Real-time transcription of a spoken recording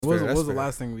What was the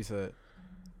last thing we said?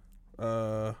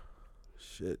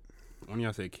 Shit. When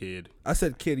y'all say kid. I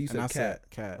said kid. You said I cat.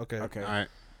 Cat. Okay. All right.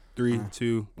 3,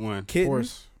 2, 1. Kitten?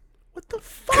 Horse. What the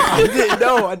fuck? I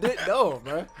didn't know,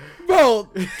 bro. Bro,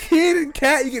 kid and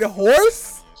cat, you get a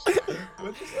horse?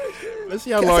 Let's see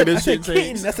how long this shit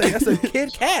takes. That's a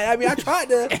kid cat. I mean, I tried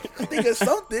to think of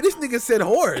something. This nigga said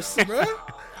horse, bro.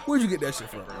 Where'd you get that shit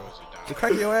from, bro? You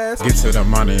crack your ass? Get to the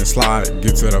money and slide,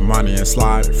 get to the money and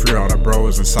slide. Free all the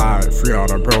bros inside, free all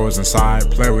the bros inside.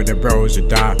 Play with the bros, you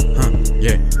die,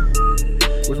 yeah.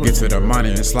 Get to the money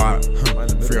and slide,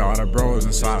 free all the bros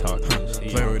inside.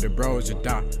 Play with the bros, you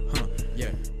die,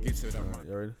 yeah. Get to the money.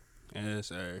 You ready? Yes,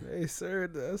 sir. Hey, sir,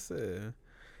 that's it.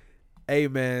 Hey,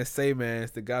 man, it's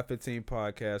the Got 15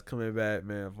 podcast coming back,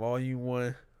 man. Volume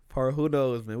 1, part who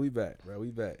knows, man. We back, bro.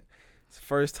 We back. It's the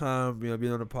first time, being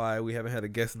on the pod. We haven't had a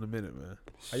guest in a minute, man.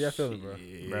 How y'all feeling, bro?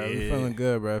 Bro, we feeling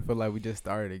good, bro. I feel like we just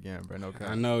started again, bro. No cap.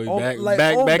 I know. Oh, Back like,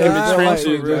 in oh, the God, trenches.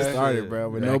 like, We bro. just started, bro.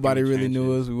 But Back in nobody the really knew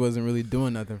trenches. us. We wasn't really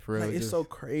doing nothing for real. Like, it's so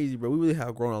crazy, bro. We really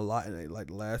have grown a lot in like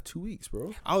the last 2 weeks,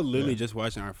 bro. I was literally just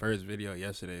watching our first video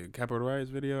yesterday, the Capital Riots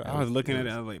video. I was looking at it.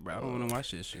 I was like, bro, I don't want to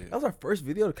watch this shit. That was our first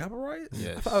video to Capital Riots?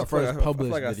 Yes. I first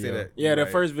published I said video. that. Yeah, the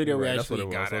Right. first video we Right, that's what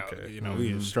actually it was. got out. Okay. You know,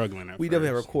 we were struggling at We first. definitely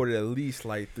have recorded at least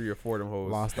like 3 or 4 of them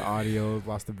hoes. Lost the audio,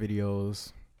 lost the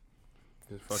videos.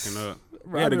 Just fucking up.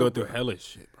 Bro, We I had to go remember- through hellish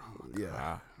shit, bro.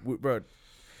 Yeah, bro.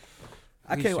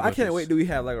 I We can't. should I go can't through wait till we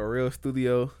have like a real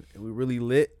studio and we really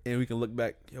lit and we can look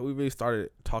back. Yo, we really started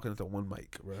talking to one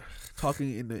mic, bro.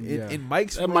 Talking in the in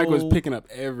Mike's. That mic was room. picking up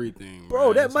everything,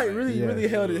 Bro, that It's mic like- really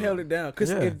held it down.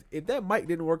 Cause Yeah. if that mic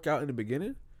didn't work out in the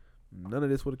beginning, none of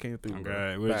this would have came through. Oh Bro.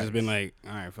 God, we've just Facts. been like,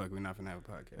 all right, fuck, we're not gonna have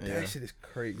a podcast. Yeah. That shit is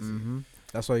crazy. Mm-hmm.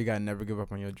 That's why you gotta never give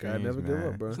up on your dreams. Gotta never give man.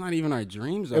 up, bro. It's not even our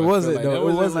dreams. Though. It I wasn't, feel like. though.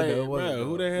 That It wasn't, like, though. It wasn't, bro,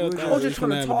 who though. the hell? I thought I was we just trying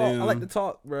to finna have talk. a I damn- like to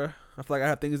talk, bro. I feel like I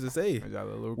have things to say. We gotta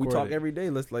We record talk it. every day.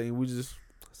 Let's like we just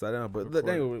sat down. But that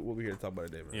ain't what we're here to talk about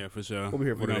today, man. Yeah, for sure. We'll be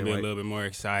here for We're gonna today, be a Mike. little bit more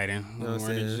exciting, a know little what more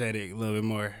I'm saying? energetic, a little bit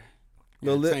more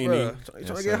Little lit, bro. entertaining. You trying Yes,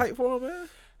 to get sir. hype for him, man?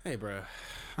 Hey, bro.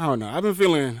 I don't know. I've been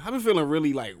feeling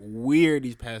really like weird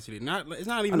these past few days. It's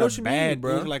not I even know a what you bad, mean,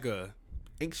 bro. It's like a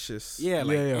Anxious. like Yeah.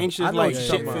 anxious, I know like what you're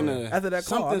shit talking about. finna. After that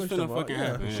call, I know something's what finna you're fucking talking about.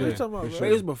 happen. Yeah, for what you sure. talking about, For bro? But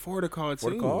it was before the call Before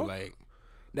too. the call? Like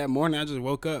that morning, I just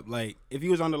woke up. Like if you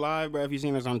was on the live, bro, if you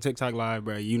seen us on TikTok live,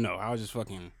 bro, you know I was just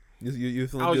fucking. You I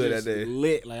feeling was good just that day.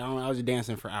 lit. Like I was just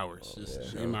dancing for hours,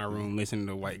 just yeah. in my room listening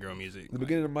to white girl music. The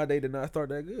beginning of my day did not start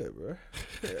that good, bro.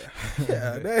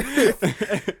 Yeah,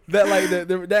 that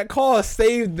like that call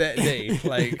saved that day.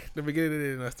 Like the beginning of the day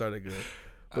did not start that good.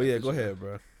 But yeah, go ahead,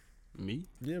 bro. Me?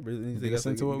 Yeah, bro. Get us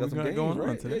into what we got going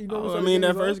on today. Yeah, you know Oh, what's I up, mean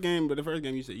games, that bro? first game, but the first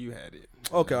game you said you had it.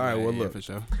 Okay, all right. Well, Yeah, look, for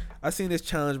sure. I seen this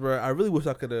challenge, bro. I really wish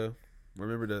I could have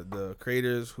remembered the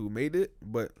creators who made it,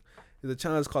 but there's a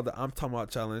challenge called the I'm Talking About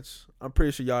Challenge. I'm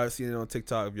pretty sure y'all have seen it on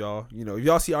TikTok. If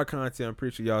y'all see our content, I'm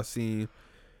pretty sure y'all seen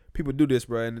people do this,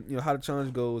 bro. And how the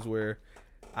challenge goes, where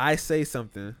I say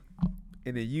something,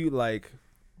 and then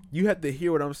you have to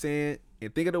hear what I'm saying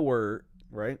and think of the word,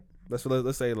 right?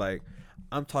 Let's say like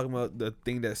I'm talking about the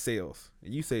thing that sails,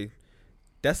 and you say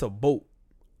that's a boat.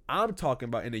 I'm talking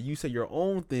about, and then you say your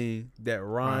own thing that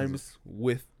rhymes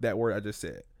with that word I just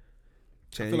said.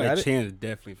 I Chan, feel you got like it? Chan's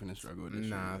definitely finna struggle with this.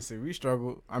 Nah, shit. see, we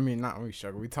struggle. I mean, not we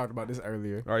struggle. We talked about this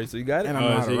earlier. All right, so you got it. And I'm Oh,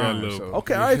 not so a you got a rhyme, little- so.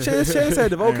 Okay, all right. Chance said the I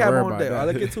ain't vocab worried on about there. that.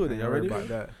 I'll get to it. I Y'all ain't ready? worried about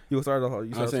that. You gonna start off?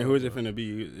 I was saying, who is it finna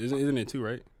be? Isn't it 2,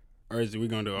 right? Or is it we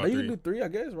gonna do all You can 3? do 3, I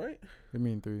guess, right? You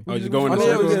mean 3? Oh, just going Oh, in yeah,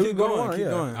 circles? yeah, keep go going. on, Keep yeah.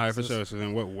 going. All right, for sure. So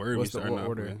then, what word we What's the starting off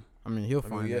order? with? I mean, he'll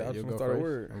find yeah, it. I'm You'll gonna go start a first.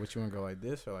 word. And what you want to go like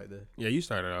this or like this? Yeah, you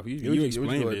started off. You You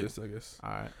explained go like it. this, I guess. All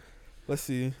right. Let's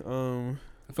see.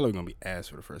 I feel like we're gonna be ass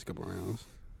for the first couple rounds.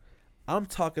 I'm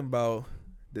talking about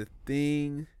the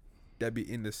thing that be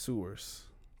in the sewers.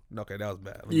 Okay, that was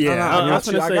bad. Yeah, No, I was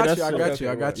I gonna got say you. I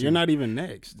that's- got you. You're not even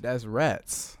next. That's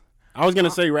rats. I was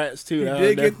gonna say rats too. You That-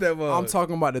 did that- get that one. I'm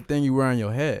talking about the thing you wear on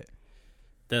your head.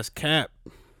 That's cap.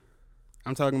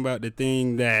 I'm talking about the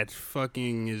thing that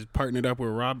fucking is partnered up with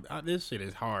Rob. This shit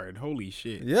is hard. Holy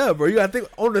shit. Yeah, bro. You gotta think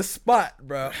on the spot,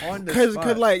 bro. On the Cause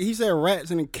spot. like he said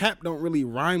rats and then cap don't really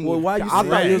rhyme Well, with. why you I say thought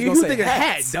that? you was You gonna say thinking hat,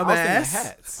 hats. I was thinking dumbass.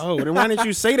 hats. Oh, then why didn't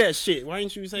you say that shit? Why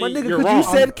didn't you say My nigga, you're because wrong? you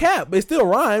said cap, but it still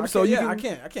rhymes. So you I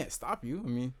can. can't stop you. I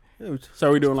mean, So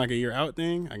are we doing like a year out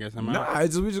thing? I guess I'm out. nah. We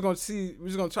just gonna see. We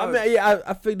just gonna try. I mean, yeah,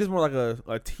 I think this is more like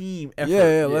a team effort.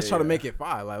 yeah. Let's try to make it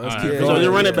 5. Like, let's All keep right, going. so just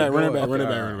run it Yeah, back, run it go. back, run it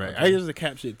Okay, back, all run it right, back. I just the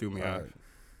cap shit threw me All off. right.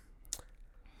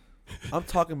 I'm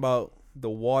talking about the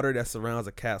water that surrounds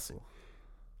a castle.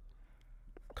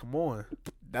 Come on.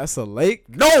 That's a lake.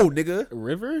 No, nigga. A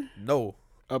river? No.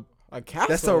 A castle.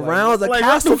 That surrounds a like,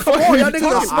 castle. what the Come fuck on, are y'all you niggas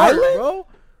are talking smart, about? bro.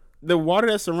 The water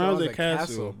that surrounds Surrounds a a castle,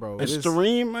 castle, bro. A It's-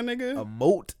 stream, my nigga. A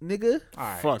moat, nigga. All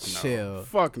right, Fuck chill. no.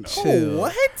 Fuck no. Chill. Oh,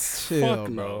 what? Chill, Fuck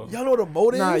bro. no. Y'all know what a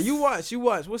moat is? Nah, you watch.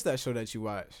 What's that show that you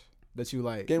watch? That you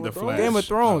like? Game The of Thrones. Flash. Game of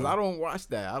Thrones. Oh. I don't watch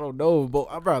that. I don't know, but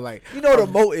I'm probably like. You know what a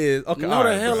moat is? Okay, No, all the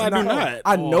right, hell bro. I do not.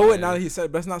 I know Oh, it now that he said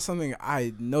it, but it's not something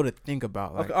I know to think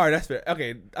about. Like, Okay, all right, that's fair.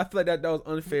 Okay, I feel like that was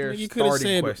unfair You could have starting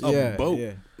said question. a Yeah, boat.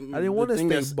 yeah. I didn't want to The thing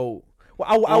say that's- boat. Well,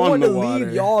 I on wanted to the water.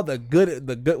 leave y'all the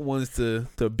good ones to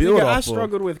build Nigga, off I of.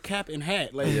 struggled with cap and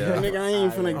hat. Like, Yeah. nigga, I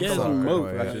ain't finna I'm guess sorry, moat. bro,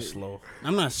 That's yeah. Like, just slow.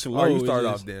 I'm not slow. All right, you it's start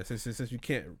just- off then, since you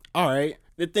can't. All right,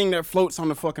 the thing that floats on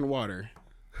the fucking water.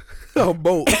 A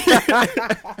boat. you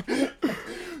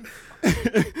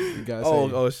gotta say,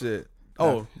 Oh shit.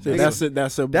 Oh, So nigga, that's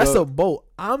a that's boat. a boat.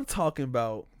 I'm talking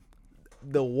about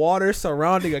the water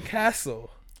surrounding a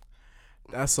castle.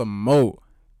 that's a moat.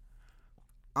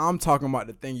 I'm talking about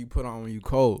the thing you put on when you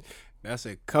cold. That's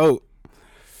a coat.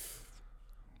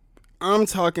 I'm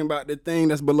talking about the thing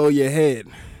that's below your head.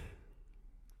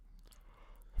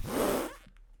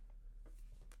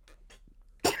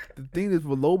 The thing that's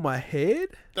below my head.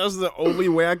 That's the only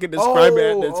way I could describe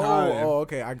it at the time. Oh,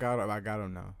 okay, I got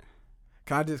him now.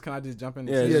 Can I just jump in?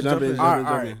 Yeah, and just jump in. all right,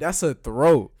 all right. That's a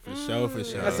throat. For sure, for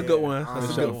sure. That's a good one. That's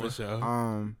For a sure, good for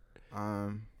one.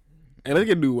 sure. And let's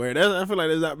get a new word. I feel like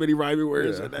there's not many rhyming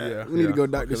words Yeah, in that. yeah, we need to yeah. go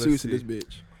Dr. Okay, let's Seuss in see. this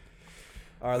bitch.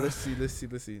 All right, let's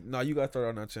see. No, you got to start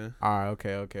on that, Chan. All right,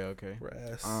 okay.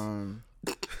 Brass.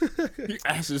 You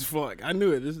ass as fuck. I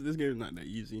knew it. This game is not that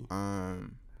easy.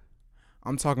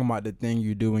 I'm talking about the thing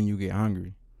you do when you get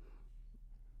hungry.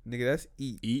 Nigga, that's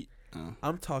eat. Eat.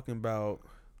 I'm talking about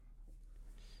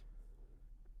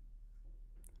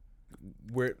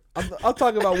where I'm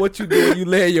talking about what you do when you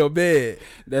lay in your bed.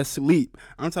 That's sleep.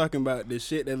 I'm talking about the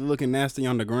shit that's looking nasty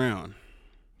on the ground.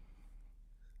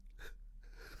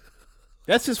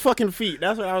 That's his fucking feet.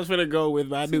 That's what I was finna go with,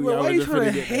 but I knew bro, y'all why was you just trying finna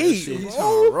to get hate, that shit. We bro?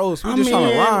 trying to roast. We I just trying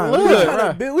mean, to rhyme. look. We Yeah,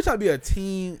 trying to be a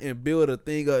team and build a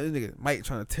thing up. This nigga Mike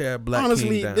trying to tear Black Honestly,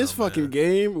 King down. this fucking man.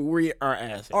 game, we are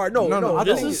ass. All right, no. I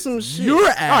This think is some shit. You're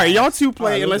ass. All right, y'all two play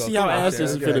All right, and let's go. see how Come on, ass Chan.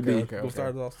 this is Okay, finna be. okay. Go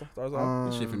start us off.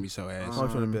 This shit finna be so ass. I'm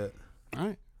trying to bet. All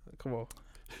right. Come on. All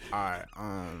right.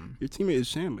 Your teammate is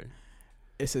Chandler.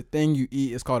 It's a thing you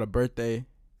eat. It's called a birthday.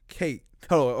 Cake.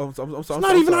 Hold on. I'm It's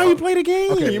not even how you play the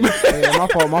game. Okay, yeah,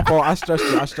 my fault. I stressed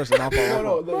it. My fault.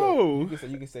 No, Bro.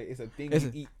 You can say it's a thing It's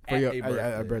you eat For at your a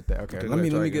birthday. a birthday. Okay. Okay, let go me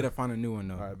ahead, try find a new one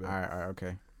though. All All right, bet. right.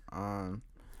 Okay. Come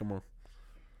on.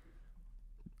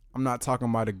 I'm not talking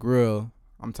about a grill.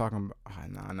 I'm talking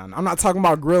about nah. I'm not talking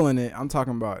about grilling it. I'm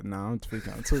talking about I'm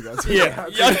tweaking. Yeah.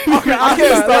 Okay, I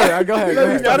can't start. Go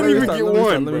ahead. I don't even get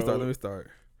one, Let bro. me start.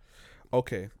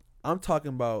 Okay, I'm talking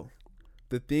about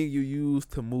the thing you use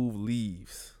to move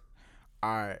leaves. All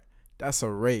right. That's a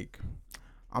rake.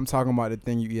 I'm talking about the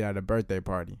thing you eat at a birthday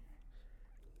party.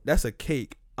 That's a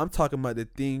cake. I'm talking about the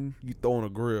thing you throw on a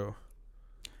grill.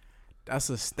 That's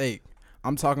a steak.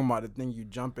 I'm talking about the thing you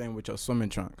jump in with your swimming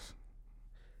trunks.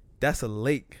 That's a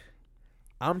lake.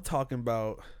 I'm talking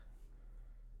about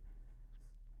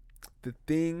the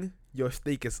thing your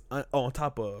steak is on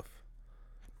top of.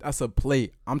 That's a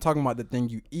plate. I'm talking about the thing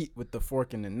you eat with the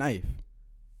fork and the knife.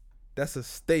 That's a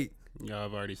steak. Y'all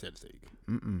have already said steak.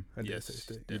 I did Yes, say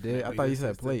steak. You did? I thought you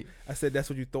said plate. I said that's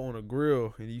what you throw on a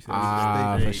grill, and you said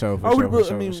Ah, it's a for steak. sure, Oh, we really- I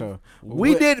for mean, sure.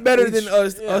 We did better than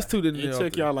us two than It y'all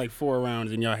took three. y'all like 4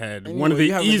 rounds and y'all had And one of you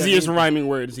the haven't done easiest anything. rhyming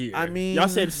words here. I mean, y'all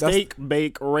said that's- steak,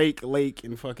 bake, rake, lake,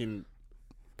 and fucking.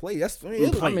 Play. That's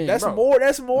Plate. that's Bro. more.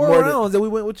 That's more More than- rounds than we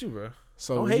went with you, bro.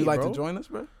 So Don't would you hate, like bro. to join us,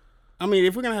 bro? I mean,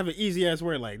 if we're gonna have an easy ass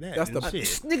word like that, That's then the-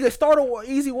 shit. Nigga, start a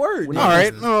easy word. We're All not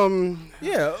right.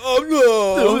 Yeah. Oh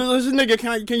no. This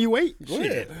nigga, can you wait? Go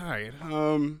Shit. ahead. All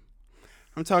right.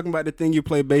 I'm talking about the thing you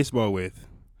play baseball with.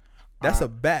 That's a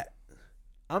bat.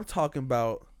 I'm talking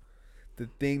about the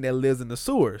thing that lives in the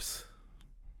sewers.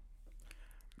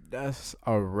 That's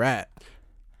a rat.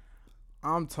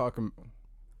 I'm talking.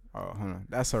 Oh, hold on.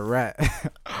 That's a rat.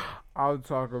 I'm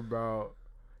talking about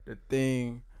the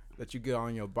thing that you get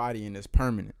on your body and it's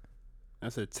permanent.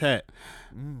 That's a tat.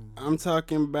 I'm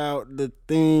talking about the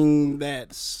thing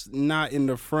that's not in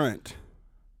the front.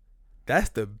 That's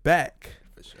the back.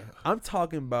 I'm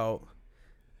talking about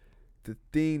the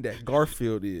thing that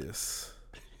Garfield is.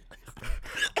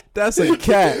 That's a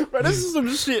cat. Bro, this is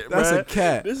some shit, That's bro. a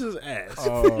cat. This is ass.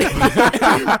 Oh.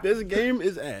 This game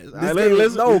is ass. All This right, game-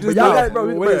 let's- no, let's- but y'all got, bro,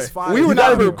 When bro, it's fine. we were you not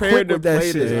gotta be prepared quick to with that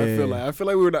play this. shit. I feel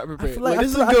like we were not prepared. like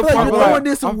this is you're good part doing one.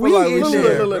 this I feel week like we in should.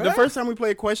 there. Look, the bruh. first time we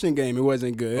played question game, it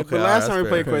wasn't good. Okay, But last time we that's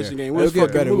played fair. question game, it It'll was get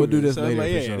fucking better. We'll do moving. this So it's later like,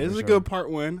 for yeah, sure, this for is a sure. good part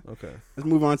one. Okay. Let's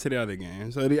move on to the other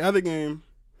game. So the other game,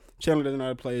 Chandler doesn't know how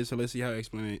to play it, so let's see how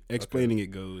explaining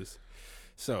it goes.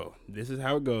 So this is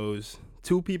how it goes.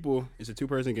 Two people. It's a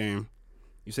 2-person game.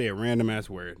 You say a random ass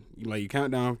word. You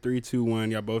count down 3, 2, 1.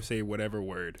 Y'all both say whatever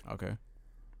word Okay.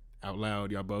 out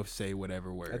loud. Y'all both say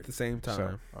whatever word At the same time. So,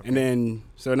 okay. And then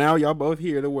so now y'all both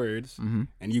hear the words, Mm-hmm.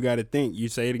 and you got to think. You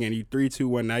say it again. You 3, 2,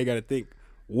 1. Now you got to think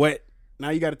what. Now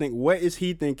you got to think what is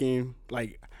he thinking?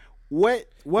 Like what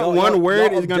one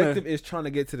word is gonna? Objective is trying to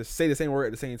get to say the same word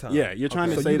at the same time. Yeah, you're trying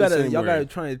to So say you the gotta same y'all word. gotta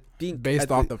try to think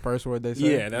Based off the first word they said.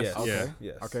 Yeah, that's Yes. yeah. Okay.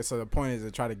 Yes. Okay, so the point is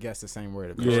to try to guess the same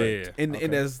word. Yeah. in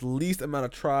Okay. as least amount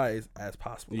of tries as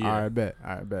possible. Yeah. All right, bet.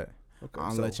 All right, bet. Okay.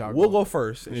 I'll so let y'all we'll go. go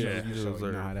first. and Yeah. you Show just you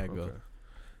observe. know how that go. Okay.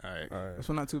 All right. All right. This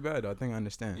one not too bad though. I think I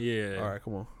understand. Yeah. All right.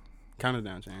 Come on. Count it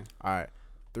down, Shane. All right.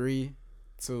 3,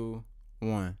 2,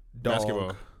 1. Dog.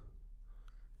 Basketball.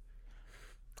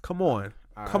 Come on.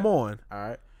 All Come right. on. All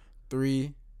right.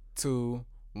 3, 2,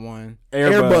 1.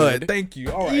 Airbud. Thank you.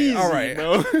 All right. Easy, all right.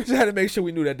 bro. Just had to make sure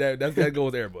we knew that that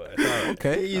goes with Airbud. All right.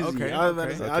 Okay. Easy. Okay. I was about to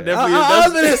okay. say, Okay. I definitely. I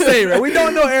was gonna say, right? We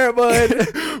don't know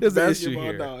Airbud. There's an issue Basketball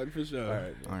here. dog for sure. All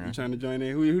right. Okay. You trying to join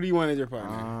in? Who do you want as your partner?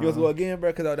 You want to go again, bro?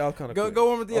 Because that was kind of Go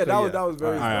one with Okay, that was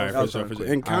very. all right, that for was sure, very for sure.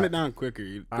 quick. And count All it down quicker.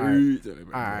 All Three.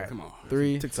 All right. Come on.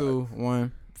 3, TikTok. 2,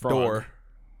 1. Frog. Door.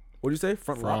 What'd you say?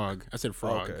 Front rock? Frog. I said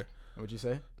frog. Okay. What'd you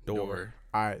say? Door.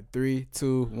 All right. 3,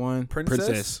 2, 1.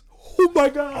 Princess. Oh my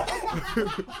god.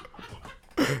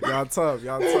 Y'all tough.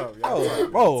 Y'all tough. Oh, Y'all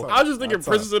tough. bro. I was just thinking Y'all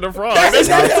Princess and the Frog. That's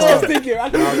Y'all what I tough. was thinking. I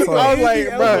Y'all tough. was like,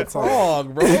 Y'all bro, tough.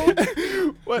 frog,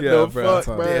 bro. What Yeah, the bro.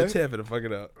 fuck, Yeah, man? Champ finna fuck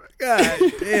it up. God Hey,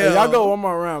 damn. y'all go one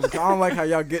more round because I don't like how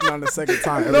y'all getting on the second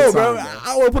time. Every No, time, bro. man.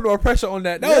 I want to put more pressure on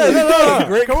that. That Yeah, was a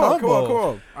great come on, combo. come on, come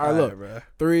on. All right, look. bro.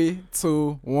 3,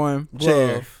 2, 1. Chair.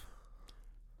 Glove.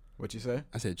 What you say?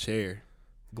 I said chair.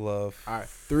 Glove. All right.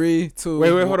 3, 2.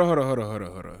 Wait, 1. hold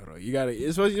on. You got to.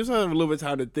 You're supposed to have a little bit of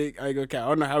time to think. I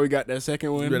don't know how we got that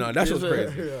second one. Yeah, no, that shit was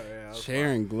Just, crazy. Chair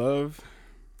and glove.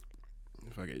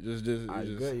 Fuck it. Just All right,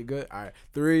 you good? You good? All right.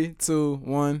 3, 2,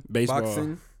 1. baseball.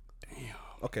 Boxing. Damn.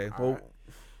 Okay. All Well,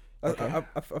 right. Okay.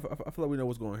 I feel like we know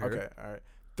what's going here. Okay. All right.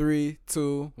 3,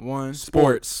 2, 1.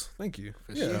 Sports. Thank you.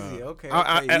 For Yeah. sure. Easy. Okay.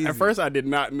 At easy. first, I did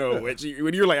not know when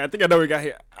you were like, I think I know we got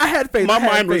here. I had faith. My I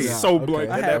had mind was faith. so Okay, blank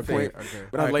I at had that faith. point. Okay.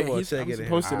 But All I'm right, like, come on, I'm check it in.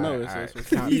 supposed to know All it. right, So all it's right.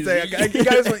 supposed to be He's like, easy. I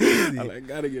got this one easy. I like,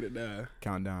 gotta get it down.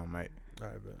 Count down, mate. All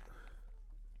right, bro.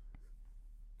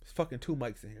 There's fucking 2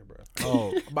 mics in here, bro.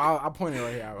 Oh, but I pointed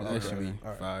right here. That should be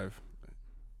All right. 5.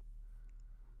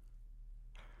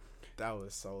 That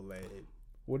was so late.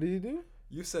 What did he do?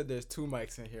 You said there's 2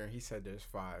 mics in here, and he said there's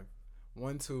 5.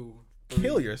 1, 2, 3,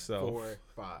 Kill yourself. 4,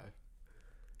 5.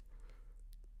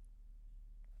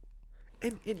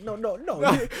 And no.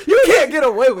 You can't get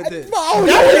away with this. No,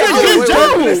 That was I a was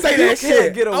good gonna say You that can't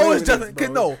shit. get away I was with just this, cause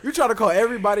bro. no. You trying to call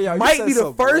everybody out. You Might said be the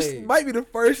so first. lame. Might be the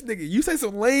first nigga. You say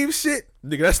some lame shit,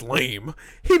 nigga. That's lame.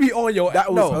 He be on your.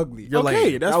 That was no, ugly. You're Okay,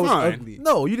 lame. that's that was fine. ugly.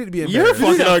 No, you need to be You're embarrassed.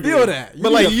 fucking You ugly. feel that.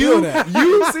 But like need to you, feel that.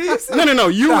 you see? No.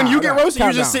 You when Nah, you get nah, roasted, you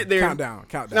count just down, sit there. Count down.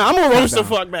 Nah, I'm gonna roast the Count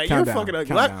down, fuck back. count You're down, fucking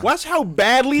ugly. count down. Watch how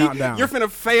badly Count down. you're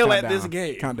finna fail Count at this down.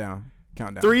 game. Count down.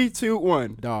 3, 2,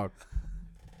 1. Dog.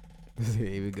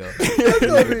 Here we go.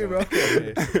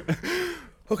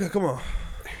 Okay, come on.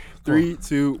 3,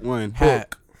 2, 1.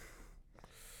 Hat.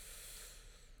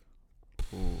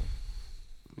 Ooh.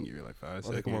 I'll give you like 5 Okay,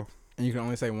 seconds. come on. And you can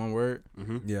only say one word.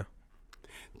 Mm-hmm. Yeah.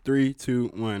 3,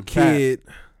 2, 1. Kid.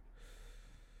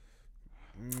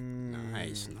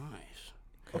 Nice.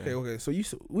 Okay. So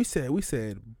we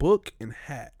said book and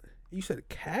hat. You said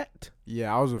cat.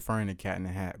 Yeah, I was referring to Cat in the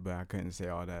Hat, but I couldn't say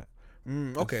all that.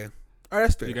 Okay. All right,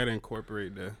 that's fair. You gotta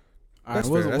incorporate the. All right, That's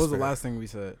what fair, was that's the fair. last thing we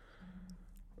said?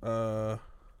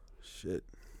 Shit.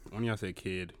 One of y'all say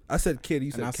kid. I said kid.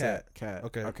 You And I said said cat. Cat.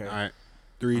 Okay. Okay. All right.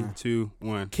 3, 2,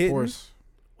 1. Kitten. Horse.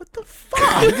 What the fuck,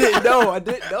 I didn't know. I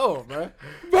didn't know, bro.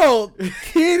 bro?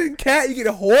 Kid and cat. You get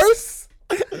a horse.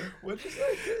 What you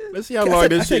say? Let's see how long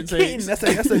this I said shit kitten. takes.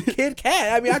 That's a kid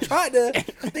cat. I mean, I tried to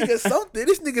think of something.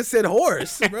 This nigga said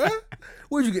horse, bro.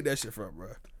 Where'd you get that shit from, bro?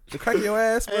 The crack in your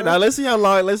ass, bro. Hey, now let's see how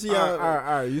long. Let's see All how.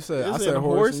 right. You said You I said said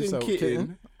horse horse and and you said kitten.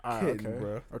 kitten. All right, Kitten, okay.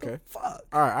 bro. Okay. Fuck.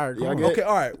 All right. Come Y'all on. get it? Okay,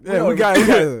 all right. Yeah, we got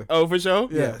it. Oh, for sure.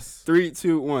 Yes. 3,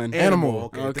 2, 1. Animal.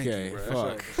 Okay. Okay, Thank you,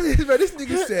 bro. fuck. Bro, this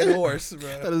nigga said horse, I bro.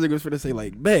 thought this nigga was finna say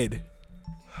like bed.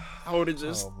 I would have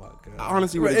just. Oh my god. I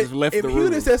honestly Bro, would have just left if the he would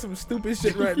room. have said some stupid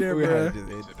shit right there, We bro. had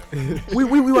to just- we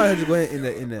might have to go ahead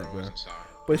in that, bro.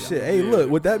 But shit, hey, look.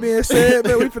 With that being said,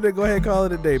 man, we finna go ahead and call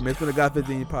it a day, man. It's been a God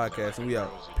 15 podcast, and we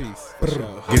out. Peace.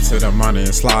 Get to the money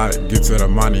and slide, get to the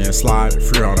money and slide.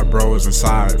 Free all the bros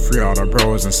inside, free all the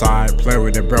bros inside. Play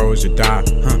with the bros, you die,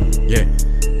 yeah.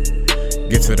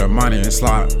 Get to the money and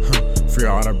slide, free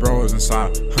all the bros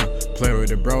inside, play with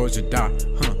the bros, you die,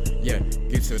 yeah.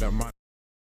 Get to the money.